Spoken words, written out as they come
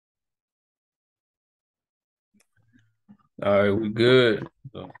All right, we good.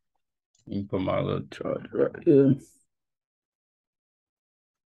 So, let me put my little charger right here.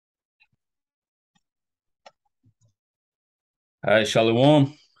 All right,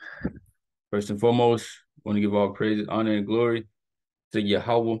 Shalom. First and foremost, want to give all praise, honor, and glory to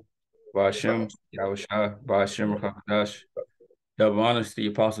Yahweh, Ba'ashem, Yahweh Shai, Ba'ashem, Rakakadash. Double honors to the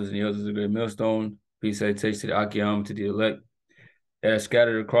apostles and the others of the great millstone. Peace, salutation to the Akiyam, to the elect that are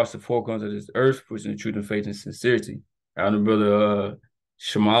scattered across the four corners of this earth, preaching the truth and faith and sincerity. Our brother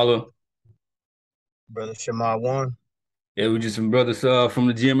Shamala. Brother Shema one. Yeah, we just some brothers from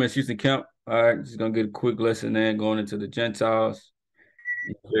the GMS Houston camp. All right, just gonna get a quick lesson then going into the Gentiles.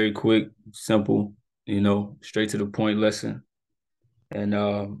 Very quick, simple, straight to the point lesson. And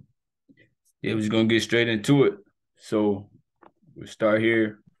yeah, we're just gonna get straight into it. So we'll start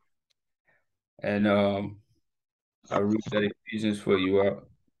here and I'll read that Ephesians for you out.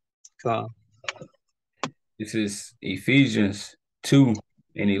 Come. This is Ephesians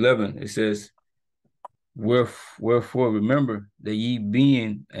 2:11. It says, Wherefore remember that ye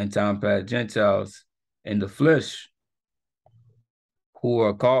being in time past Gentiles in the flesh, who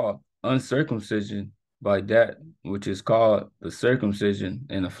are called uncircumcision by that which is called the circumcision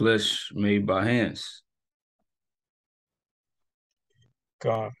in the flesh made by hands.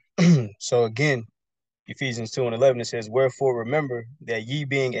 Come. So again, Ephesians 2 and 11, it says, Wherefore remember that ye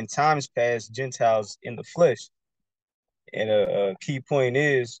being in times past Gentiles in the flesh. And a key point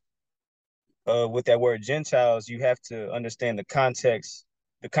is with that word Gentiles, you have to understand the context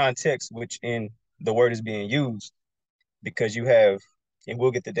which in the word is being used, because you have, and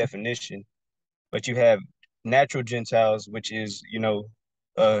we'll get the definition, but you have natural Gentiles, which is,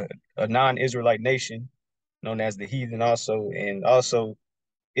 a non-Israelite nation known as the heathen also, and also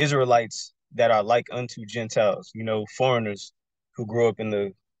Israelites that are like unto Gentiles, foreigners who grew up in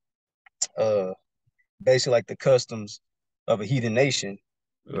the uh basically like the customs of a heathen nation.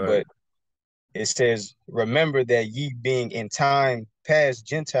 Right, But it says, remember that ye being in time past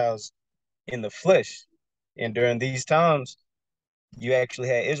Gentiles in the flesh. And during these times, you actually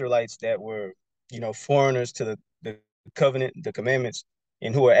had Israelites that were, foreigners to the covenant, the commandments,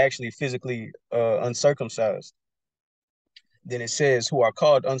 and who are actually physically uncircumcised. Then it says, who are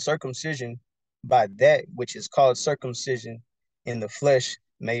called uncircumcision by that which is called circumcision in the flesh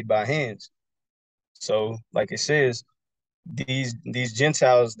made by hands. So, like it says, these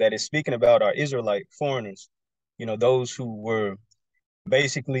Gentiles that it's speaking about are Israelite foreigners, those who were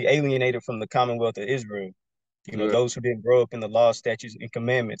basically alienated from the commonwealth of Israel, right. those who didn't grow up in the law, statutes, and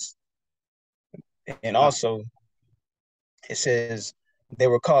commandments. And also, it says they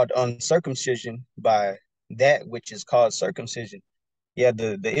were called uncircumcision by that which is called circumcision. Yeah,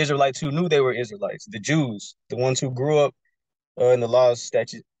 the Israelites who knew they were Israelites, the Jews, the ones who grew up in the laws,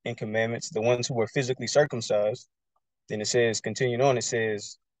 statutes, and commandments, the ones who were physically circumcised. Then it says, continuing on,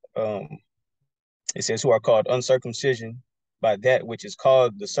 um, it says, who are called uncircumcision by that which is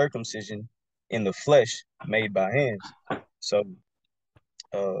called the circumcision in the flesh made by hands. So,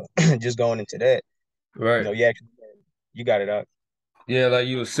 just going into that, Right. you got it out. Yeah, like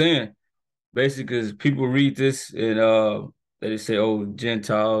you were saying, basically, because people read this and they say, "Oh,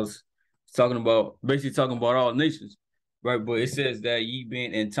 Gentiles," it's talking about all nations, right? But it says that ye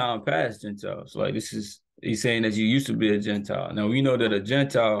being in time past Gentiles. Like this is he's saying that you used to be a Gentile. Now we know that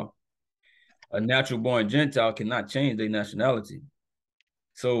a natural born Gentile, cannot change their nationality.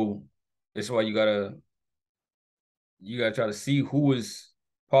 So that's why you gotta try to see who is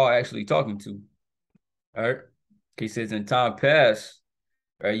Paul actually talking to. All right. He says in time past,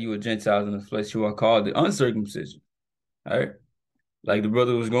 right, you were Gentiles in the flesh, you are called the uncircumcision. All right. Like the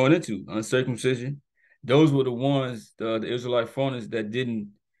brother was going into, uncircumcision. Those were the ones, the Israelite foreigners that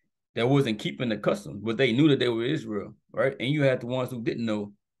wasn't keeping the customs, but they knew that they were Israel, right? And you had the ones who didn't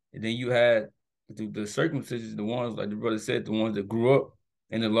know. And then you had the circumcision, the ones, like the brother said, the ones that grew up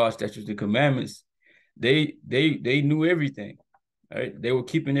in the law, statutes, and commandments. They knew everything, right? They were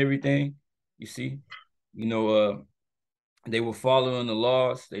keeping everything, you see. You know, they were following the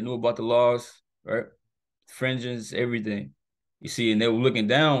laws. They knew about the laws, right? Fringes, everything. You see, and they were looking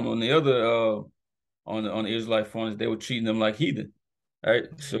down on the other on the Israelite foreigners. They were treating them like heathen, right?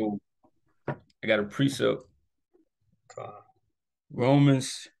 So I got a precept,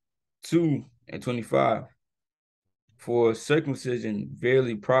 Romans 2:25. For circumcision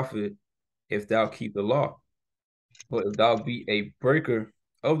verily profit if thou keep the law. But if thou be a breaker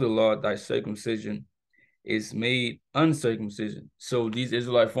of the law, thy circumcision is made uncircumcision. So these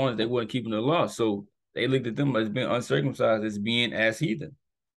Israelite foreigners, they weren't keeping the law. So they looked at them as being uncircumcised, as being as heathen.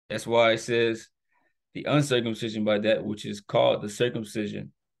 That's why it says the uncircumcision by that which is called the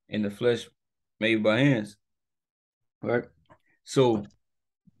circumcision in the flesh made by hands. right? So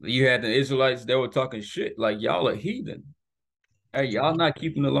you had the Israelites that were talking shit like y'all are heathen. Hey, y'all not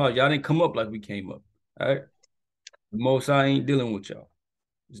keeping the law. Y'all didn't come up like we came up. All right. The most I ain't dealing with y'all.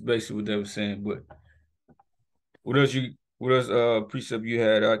 It's basically what they were saying. But what else precept you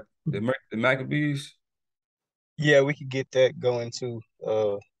had? The Maccabees? Yeah, we could get that going to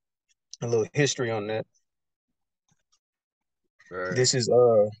a little history on that. Right. This is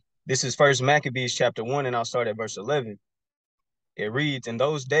uh this is First Maccabees chapter 1, and I'll start at verse 11. It reads, "In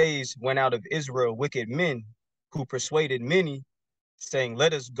those days went out of Israel wicked men who persuaded many, saying,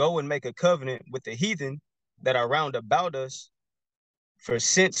 Let us go and make a covenant with the heathen that are round about us. For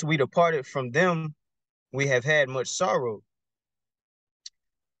since we departed from them, we have had much sorrow."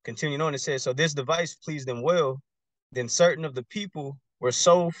 Continuing on, it says, "So this device pleased them well. Then certain of the people were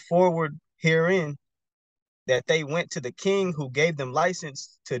so forward herein that they went to the king who gave them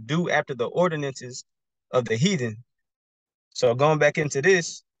license to do after the ordinances of the heathen." So going back into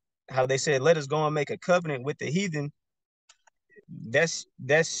this, how they said, let us go and make a covenant with the heathen. That's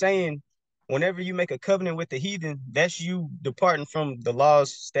saying whenever you make a covenant with the heathen, that's you departing from the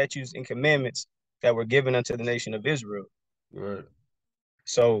laws, statutes, and commandments that were given unto the nation of Israel. Right.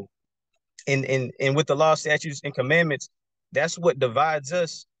 So and with the law, statutes, and commandments, that's what divides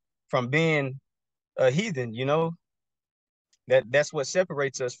us from being a heathen, you know. That's what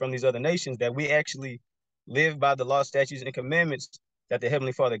separates us from these other nations, that we actually live by the law, statutes, and commandments that the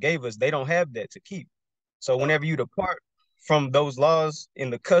Heavenly Father gave us. They don't have that to keep. So whenever you depart from those laws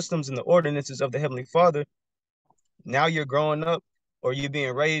and the customs and the ordinances of the Heavenly Father, now you're growing up or you're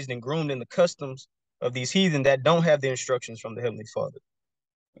being raised and groomed in the customs of these heathen that don't have the instructions from the Heavenly Father.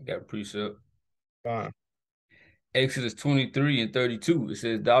 I got a precept. Uh, Exodus 23 and 32. It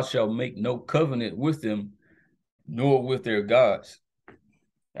says, Thou shalt make no covenant with them, nor with their gods. All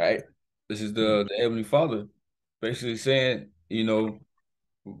right. This is the Heavenly Father basically saying,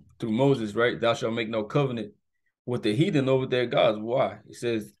 through Moses, right? Thou shalt make no covenant with the heathen over their gods. Why? It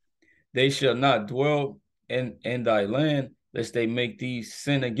says, They shall not dwell in thy land, lest they make thee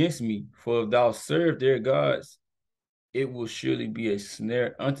sin against me. For if thou serve their gods, it will surely be a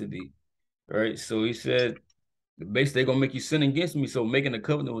snare unto thee. Right? So he said, basically, they're gonna make you sin against me. So making a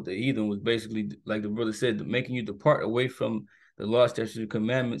covenant with the heathen was basically, like the brother said, making you depart away from the law, statutes, and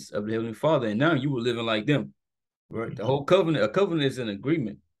commandments of the Heavenly Father. And now you were living like them. Right? The whole covenant, a covenant is an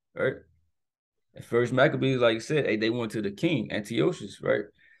agreement, right? At first Maccabees, like I said, hey, they went to the king, Antiochus, right?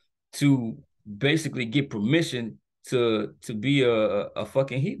 To basically get permission to be a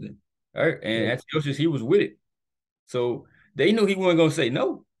fucking heathen. Right? And yeah, Antiochus, he was with it. So they knew he wasn't gonna say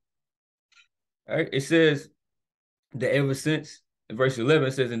no. Right? It says that ever since in verse 11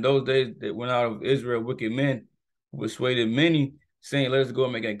 it says, in those days that went out of Israel wicked men who persuaded many, saying, Let us go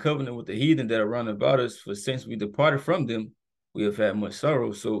and make a covenant with the heathen that are round about us, for since we departed from them, we have had much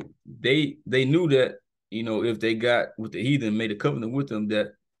sorrow. So they knew that, if they got with the heathen, made a covenant with them, that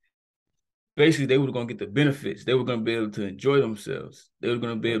basically they were going to get the benefits. They were going to be able to enjoy themselves. They were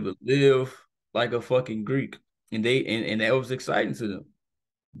going to be able to live like a fucking Greek. And that was exciting to them.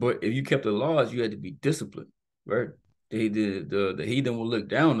 But if you kept the laws, you had to be disciplined, right? The heathen will look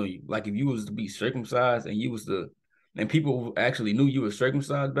down on you. Like if you was to be circumcised and you was and people actually knew you were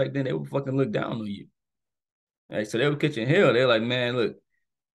circumcised back then, they would fucking look down on you. Right? So they would catch you in hell. They're like, man, look,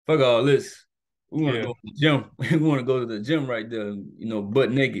 fuck all this. We want to yeah. go to the gym. We want to go to the gym right there,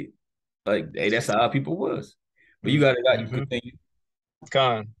 butt naked. Like, hey, that's how people was. But you Mm-hmm. continue.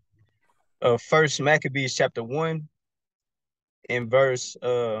 Con. First Maccabees chapter 1 in verse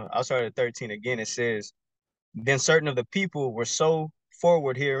I'll start at 13 again. It says, "Then certain of the people were so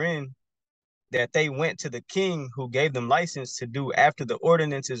forward herein that they went to the king who gave them license to do after the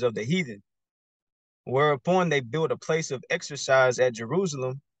ordinances of the heathen, whereupon they built a place of exercise at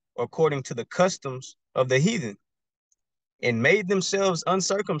Jerusalem according to the customs of the heathen, and made themselves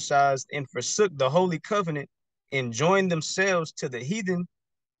uncircumcised, and forsook the holy covenant, and joined themselves to the heathen,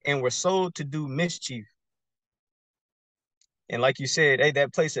 and were sold to do mischief." And like you said, hey,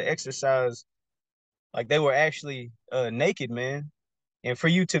 that place of exercise, like they were actually naked, man. And for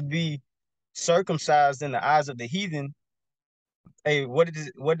you to be circumcised in the eyes of the heathen, hey, what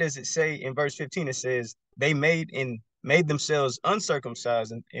does it say in verse 15? It says they made themselves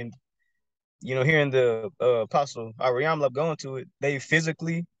uncircumcised, and here in the apostle Ariamla going to it, they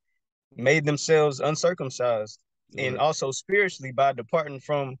physically made themselves uncircumcised, and Right. also spiritually by departing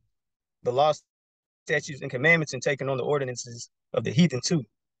from the law, statutes, and commandments and taking on the ordinances of the heathen too.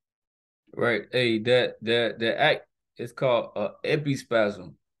 Right. Hey, that act is called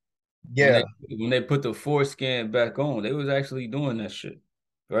epispasm. When they Yeah. when they put the foreskin back on, they was actually doing that shit.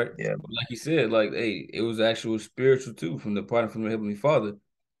 right? Yeah. But like you said, like, hey, it was actual spiritual too, from the part from the Heavenly Father.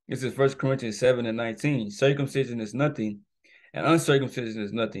 This is First Corinthians 7 and 19. Circumcision is nothing, and uncircumcision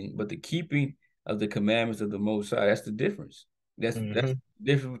is nothing, but the keeping of the commandments of the Most High. That's the difference. That's Mm-hmm. the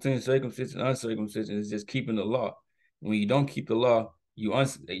difference between circumcision and uncircumcision is just keeping the law. When you don't keep the law, you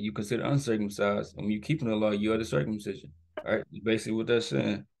consider uncircumcised, and when you keeping the law, you are the circumcision. All right, basically what that's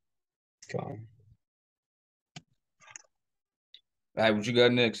saying. Con. All right, what you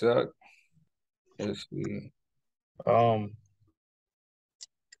got next, Doc? Let's see. Um,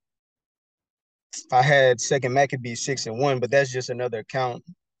 I had Second Maccabees 6:1, but that's just another account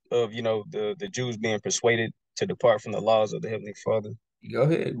of the Jews being persuaded to depart from the laws of the Heavenly Father. Go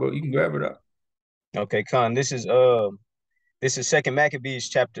ahead, bro. You can grab it up. Okay, Con. This is Second Maccabees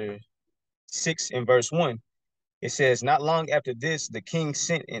chapter 6 and verse 1. It says, "Not long after this, the king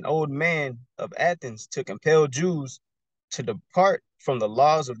sent an old man of Athens to compel Jews to depart from the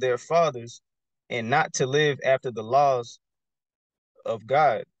laws of their fathers and not to live after the laws of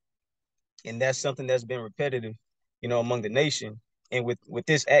God." And that's something that's been repetitive, among the nation. And with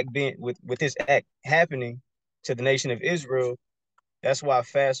this act being with this act happening to the nation of Israel, that's why I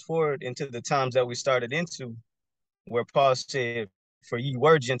fast forward into the times that we started into, where Paul said, "For ye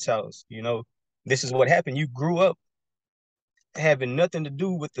were Gentiles." This is what happened. You grew up having nothing to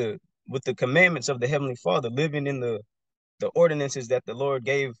do with the commandments of the Heavenly Father, living in the ordinances that the Lord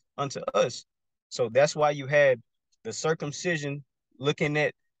gave unto us. So that's why you had the circumcision looking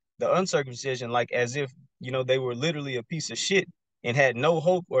at the uncircumcision like as if, they were literally a piece of shit and had no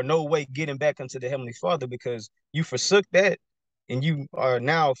hope or no way getting back unto the Heavenly Father, because you forsook that and you are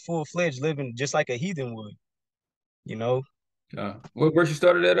now full-fledged living just like a heathen would, you know. What verse you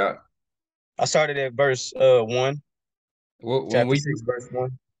started that out? I started at verse 1, What when chapter we 6, verse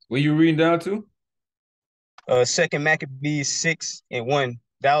 1. were you reading down to? Second Maccabees 6:1.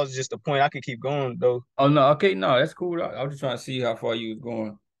 That was just a point. I could keep going though. Oh no, okay, no, that's cool. I was just trying to see how far you was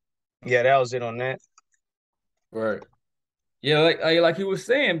going. Yeah, that was it on that. Right. Yeah, like he was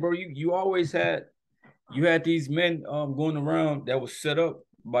saying, bro. You always had you had these men going around that was set up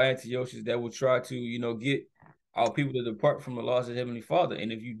by Antiochus that would try to get our people to depart from the laws of Heavenly Father,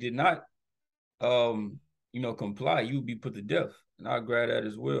 and if you did not um comply, you would be put to death. And I'll grab that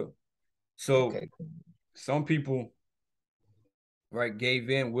as well. So Okay. some people right gave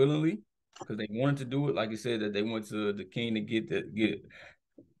in willingly because they wanted to do it. Like I said, that they went to the king to get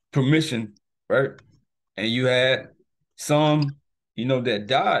permission, right? And you had some, that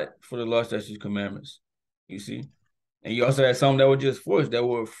died for the law, statutes, commandments. You see, and you also had some that were just forced, that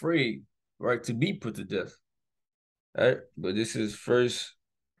were afraid, right, to be put to death. Right, but this is First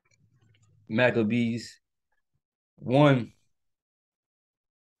Maccabees 1:60.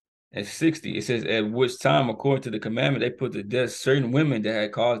 It says, "At which time, according to the commandment, they put to death certain women that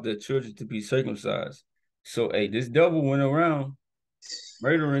had caused their children to be circumcised." So, hey, this devil went around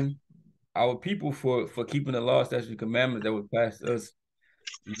murdering our people for keeping the law, statutes, and commandments that were passed to us,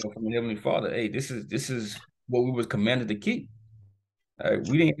 from the Heavenly Father. Hey, this is what we was commanded to keep. All right,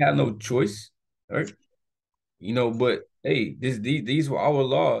 we didn't have no choice. All right, but hey, these were our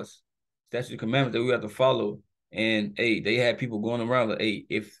laws, statutes, and commandments that we have to follow. And hey, they had people going around like, hey,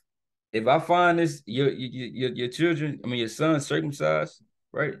 if I find this your children, I mean your son circumcised,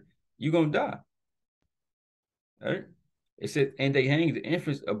 right, you're gonna die. All right. It said, and they hang the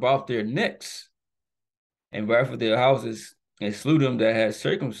infants about their necks and rifled their houses and slew them that had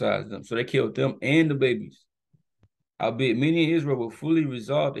circumcised them. So they killed them and the babies. Albeit many in Israel were fully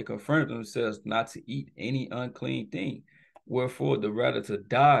resolved and confirmed themselves not to eat any unclean thing, wherefore the rather to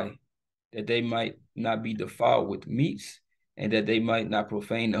die, that they might not be defiled with meats, and that they might not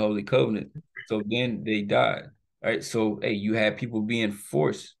profane the holy covenant. So then they died. All right. So hey, you had people being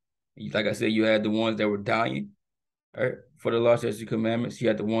forced. Like I said, you had the ones that were dying, all right, for the law, statutes, and commandments. You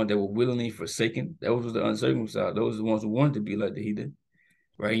had the ones that were willingly forsaken. Those were the uncircumcised. Those are the ones who wanted to be like the heathen,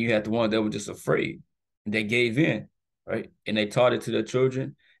 right? You had the ones that were just afraid. They gave in, right? And they taught it to their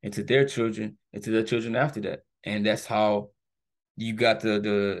children and to their children and to their children after that. And that's how you got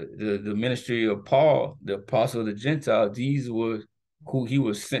the ministry of Paul, the apostle of the Gentiles. These were who he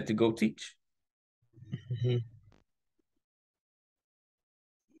was sent to go teach. Mhm.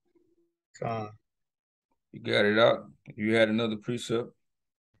 Uh, You got it out. You had another precept.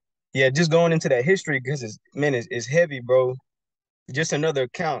 yeah, just going into that history because it's heavy, bro. Just another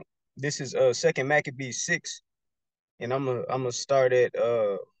account. This is Second Maccabees 6, and I'm gonna start at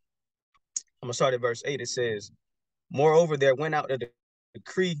verse 8. It says, "Moreover, there went out a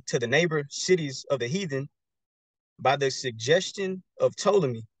decree to the neighbor cities of the heathen by the suggestion of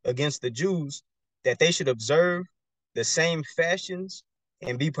Ptolemy against the Jews, that they should observe the same fashions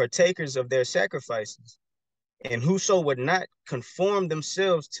and be partakers of their sacrifices. And whoso would not conform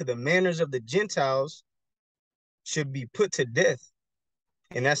themselves to the manners of the Gentiles should be put to death.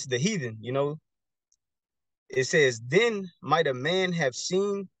 And that's the heathen, you know. It says, then might a man have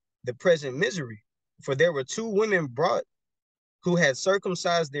seen the present misery, for there were two women brought who had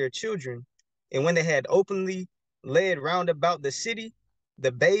circumcised their children, and when they had openly led round about the city,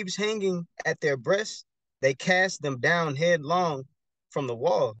 the babes hanging at their breasts, they cast them down headlong from the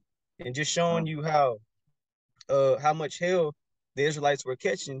wall. And just showing you how much hell the Israelites were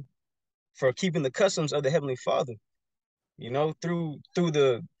catching for keeping the customs of the Heavenly Father. You know, through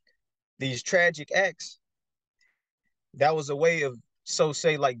these tragic acts, that was a way of, so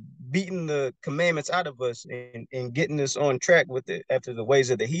say, like, beating the commandments out of us and getting us on track with it after the ways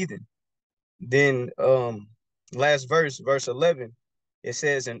of the heathen. Then last verse 11, it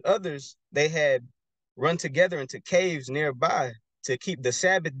says, and others they had run together into caves nearby to keep the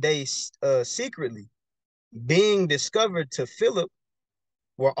Sabbath day secretly, being discovered to Philip,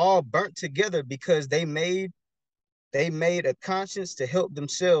 were all burnt together because they made a conscience to help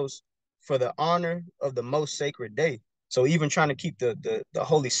themselves for the honor of the most sacred day. So even trying to keep the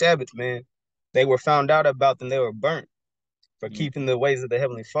holy Sabbath, man, they were found out about them. They were burnt for Mm. keeping the ways of the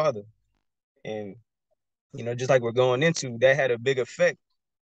Heavenly Father. And just like we're going into, that had a big effect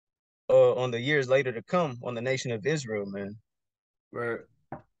on the years later to come on the nation of Israel, man. Right.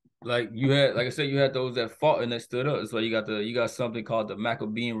 Like you had, like I said, you had those that fought and that stood up. So you got something called the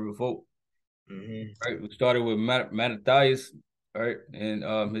Maccabean Revolt. Mm-hmm. Right. We started with Mattathias, right,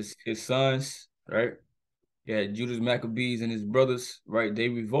 and his sons, right. Yeah, Judas Maccabees and his brothers, right. They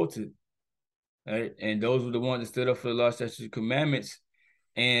revolted, right, and those were the ones that stood up for the law, statutes, and commandments,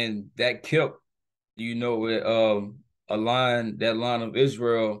 and that kept, it a line, that line of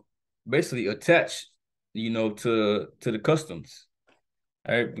Israel, basically attached, to the customs,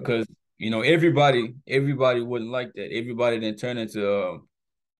 right, because everybody wouldn't like that. Everybody then turned into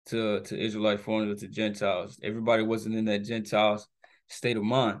to Israelite foreigners, to Gentiles. Everybody wasn't in that Gentiles state of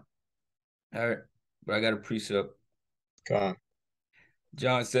mind. All right. But I got a precept. Come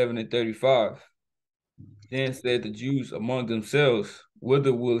John 7:35. Then said the Jews among themselves,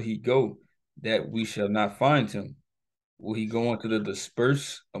 whither will he go that we shall not find him? Will he go on to the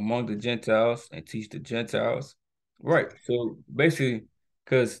disperse among the Gentiles and teach the Gentiles? Right. So basically,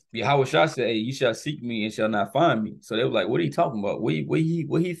 because Yahweh Shah said, hey, you shall seek me and shall not find me. So they were like, what are you talking about? Where he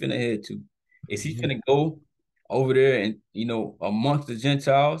finna head to? Is he on. finna go over there and, amongst the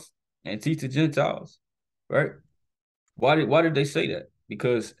Gentiles and teach the Gentiles? Right? Why did they say that?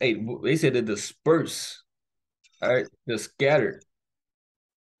 Because, hey, they said to disperse, all right, the scattered.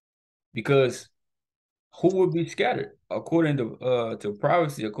 Because who would be scattered? According to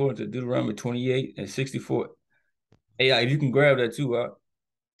prophecy, according to Deuteronomy 28:64. Hey, if you can grab that too,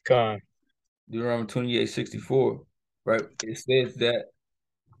 Come Deuteronomy 28:64, right? It says that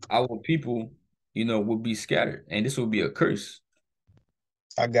our people, would be scattered, and this will be a curse.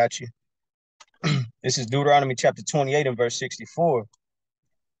 I got you. This is Deuteronomy chapter 28 and verse 64.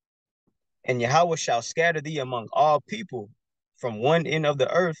 And Yahweh shall scatter thee among all people from one end of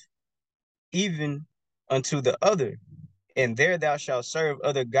the earth even unto the other, and there thou shalt serve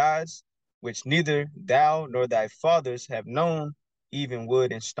other gods, which neither thou nor thy fathers have known, even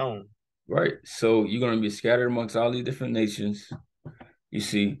wood and stone. Right. So you're gonna be scattered amongst all these different nations, you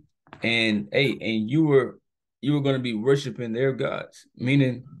see, and hey, and you were gonna be worshiping their gods,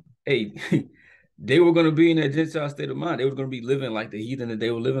 meaning, hey, they were gonna be in that Gentile state of mind. They were gonna be living like the heathen that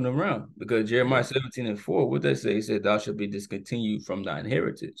they were living around. Because Jeremiah Yeah. 17:4, what they say? It said, "Thou shalt be discontinued from thine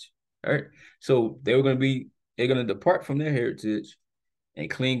heritage." All right. So they're gonna depart from their heritage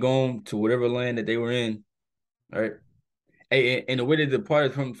and cling on to whatever land that they were in. All right. And the way they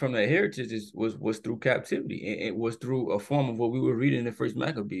departed from their heritage was through captivity. It was through a form of what we were reading in the first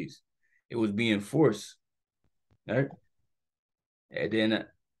Maccabees. It was being forced, right? And then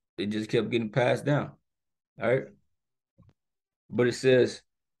it just kept getting passed down, all right? But it says,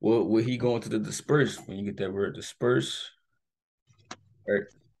 well, will he go into the disperse? When you get that word disperse, right?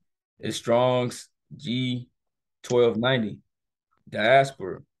 It's Strong's G 1290,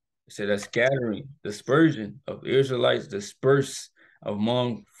 diaspora. It said a scattering, dispersion of Israelites dispersed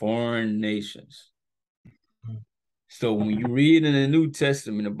among foreign nations. So when you read in the New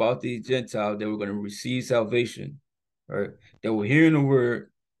Testament about these Gentiles that were going to receive salvation, right? That were hearing the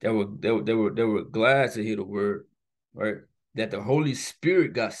word, that were glad to hear the word, right? That the Holy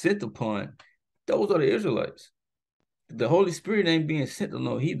Spirit got sent upon. Those are the Israelites. The Holy Spirit ain't being sent to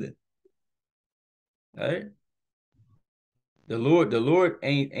no heathen, right? The Lord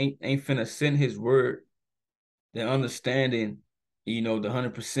ain't finna send His word, the understanding. the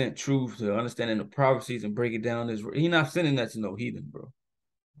 100% truth, the understanding the prophecies and break it down. He's not sending that to no heathen, bro.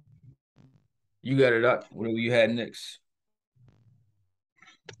 You got it up. Whatever you had next.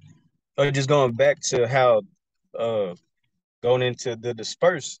 Or just going back to how uh going into the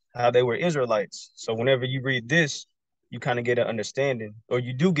dispersed, how they were Israelites. So whenever you read this, you kind of get an understanding, or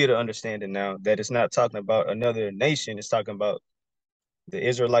you do get an understanding now that it's not talking about another nation, it's talking about the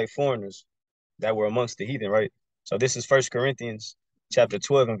Israelite foreigners that were amongst the heathen, right? So this is First Corinthians chapter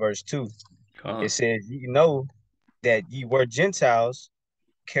 12 and verse 2. It Con, says, "You know that ye were Gentiles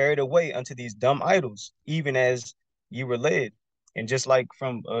carried away unto these dumb idols, even as ye were led." And just like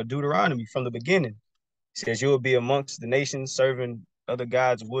from Deuteronomy from the beginning, it says you will be amongst the nations serving other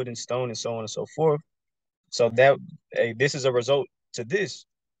gods, wood and stone, and so on and so forth. So that this is a result to this.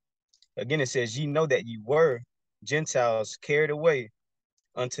 Again, it says, "Ye know that ye were Gentiles carried away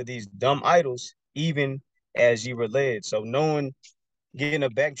unto these dumb idols, even as ye were led." So knowing, getting a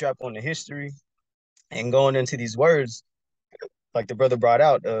backdrop on the history and going into these words, like the brother brought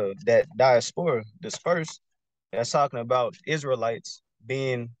out, that diaspora dispersed, that's talking about Israelites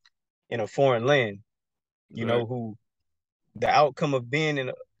being in a foreign land, right, who the outcome of being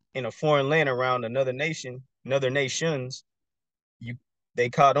in a foreign land around another nation, another nations, you they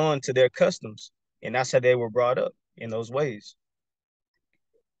caught on to their customs, and that's how they were brought up in those ways.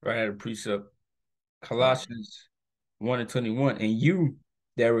 right at a precept. Colossians 1 and 21. And you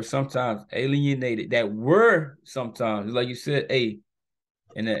that were sometimes alienated, that were sometimes, like you said, hey,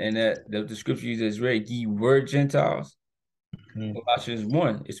 and that the scripture you just read, ye were Gentiles. Mm. Colossians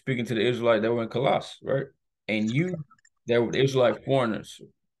 1 is speaking to the Israelite that were in Colossus, right? And you that were the Israelite foreigners,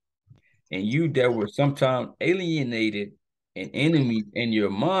 and you that were sometimes alienated and enemies in your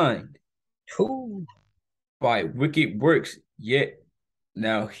mind Ooh. by wicked works, yet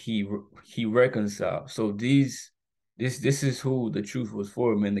now he reconciled. So this is who the truth was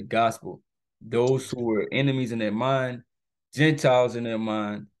for, man, the gospel. Those who were enemies in their mind, Gentiles in their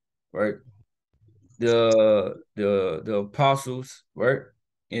mind, right? The apostles, right?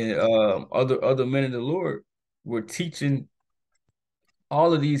 And other men of the Lord were teaching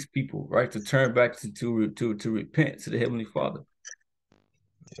all of these people, right, to turn back to repent to the Heavenly Father.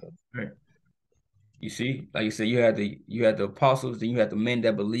 Right. You see, like you said, you had the apostles, then you had the men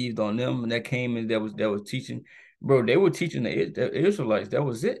that believed on them and that came and that was teaching. Bro, they were teaching the Israelites. That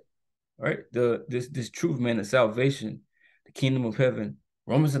was it. Right? This truth, man, the salvation, the kingdom of heaven.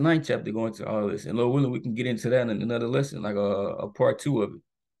 Romans the ninth chapter going to all this. And Lord willing, we can get into that in another lesson, like a part two of it.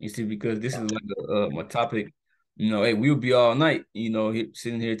 You see, because this is like a topic, hey, we'll be all night,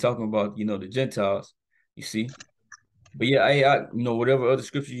 sitting here talking about, the Gentiles, you see. But yeah, whatever other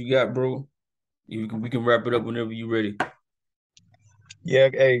scripture you got, bro, we can wrap it up whenever you're ready. Yeah,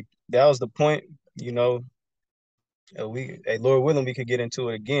 hey, that was the point. Lord willing, we could get into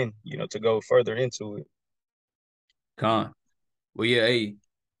it again. To go further into it. Con. Well, yeah, hey,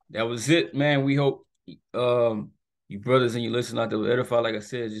 that was it, man. We hope you brothers and you listeners out there will edify. Like I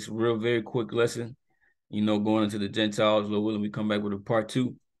said, just a real very quick lesson. Going into the Gentiles, Lord willing, we come back with a part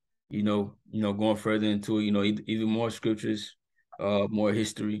two. Going further into it. Even more scriptures, more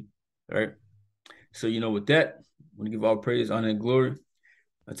history. All right. So with that, I want to give all praise, honor, and glory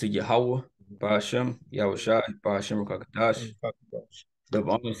unto Yahweh, Ba'ashem, Yahweh Shai, Ba'ashem Rakakadash.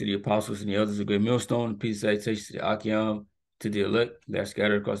 Double honors to the apostles and the others of great millstone. Peace and salutations to the Akim, to the elect that are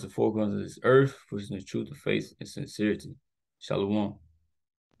scattered across the four corners of this earth, for the truth of faith and sincerity. Shalom.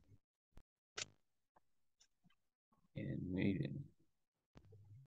 And meeting.